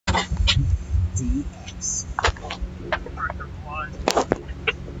DX.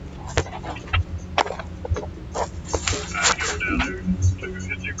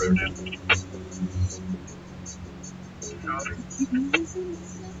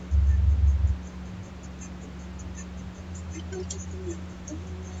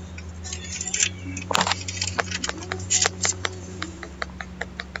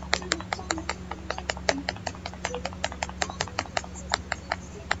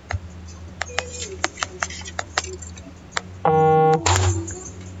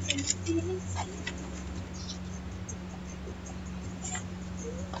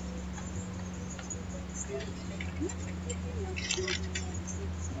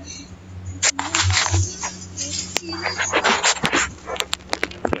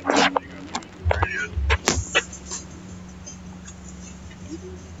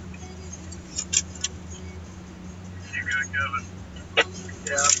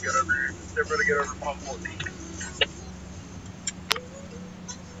 Yeah, I'm good over here. They're going to get over pump 14.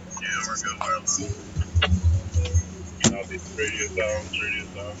 Yeah, we're good wireless. I'll be radio silence.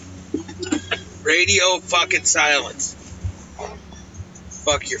 Radio fucking silence.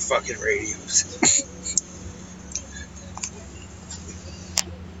 Fuck your fucking radios.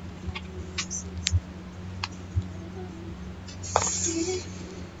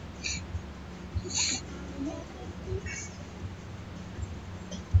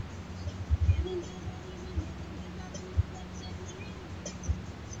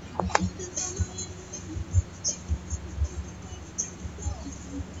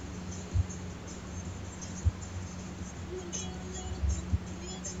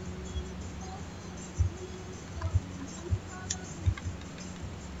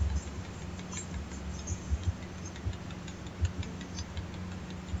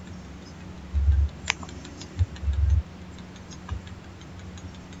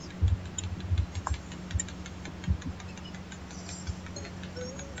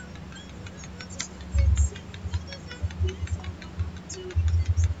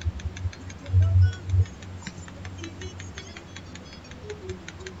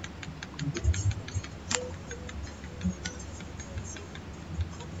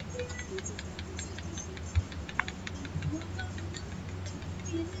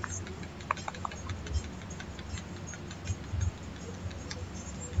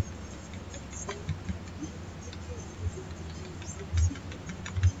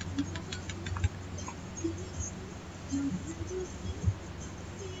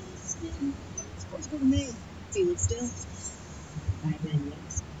 Feel it still? Back then,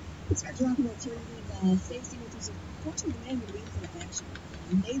 yes. It's our drop in alternative safety notice of fortunate demand relief for affection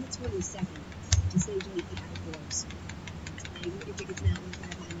on May the 22nd to stage 8 the outdoors. Now you can get your tickets now on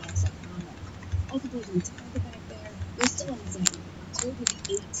backlineyes.com. Also, there's a Metallica back there. They're still on sale. October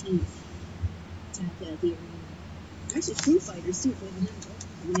the 18th. Tap out the arena. Actually, Foo Fighters too, for the number.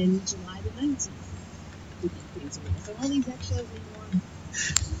 And then July the 19th. So all these extras and more.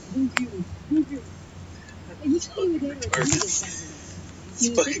 Who It's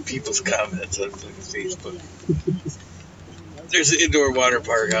fucking people's comments on fucking Facebook. There's an indoor water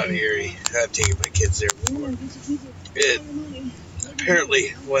park out here. I've taken my kids there before. And apparently,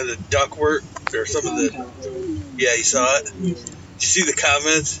 one of the ductwork, or some of the... Yeah, you saw it? Did you see the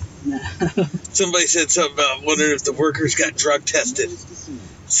comments? Somebody said something about wondering if the workers got drug tested.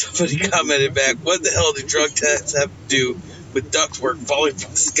 Somebody commented back, what the hell do drug tests have to do with ductwork falling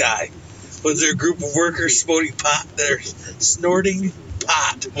from the sky? Was there a group of workers snorting pot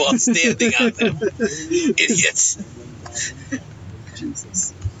while standing on them? Idiots.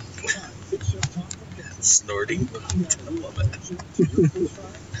 Jesus. Snorting pot. I love it.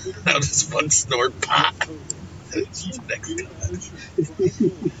 How does one snort pot? Next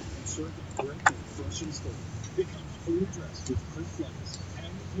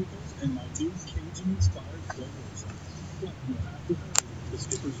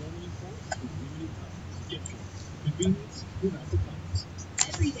Convenience without the costs.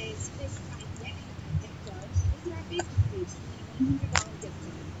 Every day is Fish Prime Day. Gift cards. Visit our Facebook page for $100 gift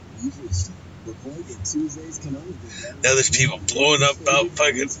card. Usually, avoiding Tuesdays can only be better. Now there's people blowing up about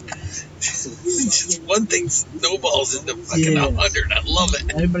fucking. Just one thing snowballs into fucking 100. I love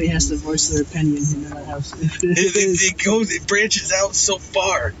it. Everybody has to voice their opinion no matter how. It branches out so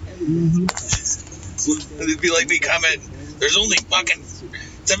far. It'd be like me commenting, there's only fucking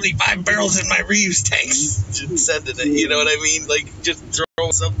 75 barrels in my reuse tanks. Just sending it, you know what I mean? Like, just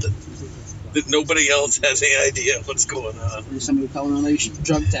throw something that nobody else has any idea what's going on. There's somebody calling on a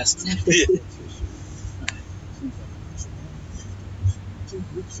drug test. Yeah.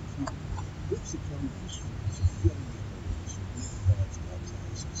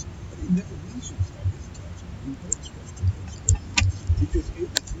 never mentions how this tax hurts residential businesses because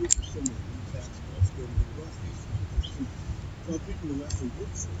 83% of the new tax cuts go to the wealthiest 1%, while people who actually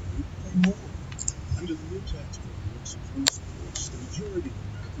work for you pay more. Under the new tax code, which Supreme supports, the majority of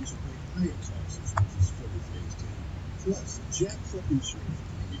Americans will pay higher taxes once it's fully phased in. Plus, it jacks up insurance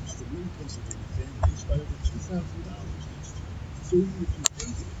premiums for many Pennsylvania families by over $2,000 next year. So even if you do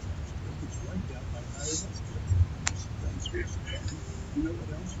get a tax break, it's wiped out by higher healthcare premiums. Thanks, Wilson County. You know what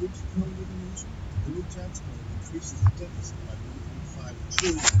else Wilson County didn't mention? The new tax code increases the deficit by $1.5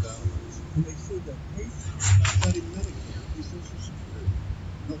 trillion. And they say they'll pay for it by cutting Medicare and Social Security.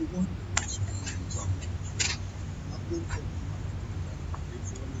 No wonder Wilson County is on the trade. Not one thing in life can be done.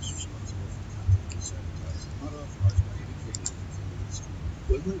 Inform is responsible for content this advertising, not authorized by any candidate or candidate stream.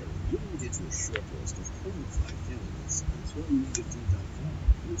 Well, Larry, you didn't get to a short list of qualified candidates. That's why you need Indeed.com.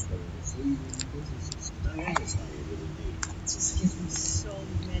 Use for over 3 million businesses. Diana's hired with Indeed. Just gives me so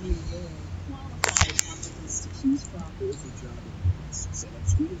many more qualified applicants to choose from. There's a job in set up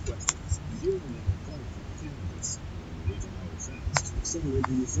screening questions, zeroing in on qualified candidates. You need to hire fast. Accelerate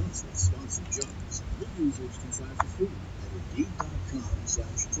your results with sponsored jobs. New users can try for free at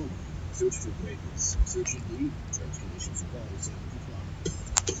Indeed.com/Tony. Search for greatness. Search Indeed. Terms, conditions, and qualities apply.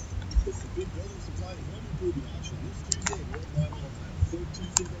 It's the big building supply home improvement auction this Tuesday in Worldwide, Ohio. Third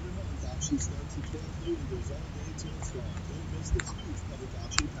Tuesday of every month. Auction starts at 12 noon and goes all day till it's gone. Don't miss this huge public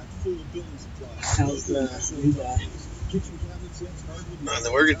auction packed full of building supplies. How's the new guy? Kitchen cabinets, yes, hardwood. On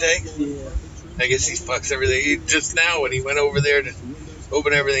the working day? Yeah. I guess he fucks everything. Just now, when he went over there to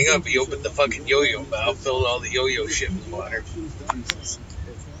open everything up, he opened the fucking yo-yo valve, filled all the yo-yo shit with water.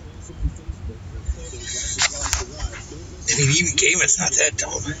 And he even gave us not that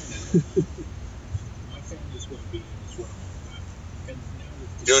dumb.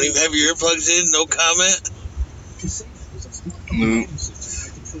 You don't even have your earplugs in? No comment? No.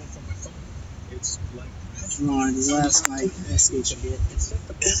 Last night, SH a bit.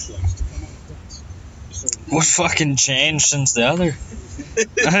 What fucking changed since the other?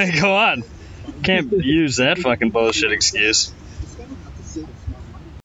 I mean, go on. Can't use that fucking bullshit excuse.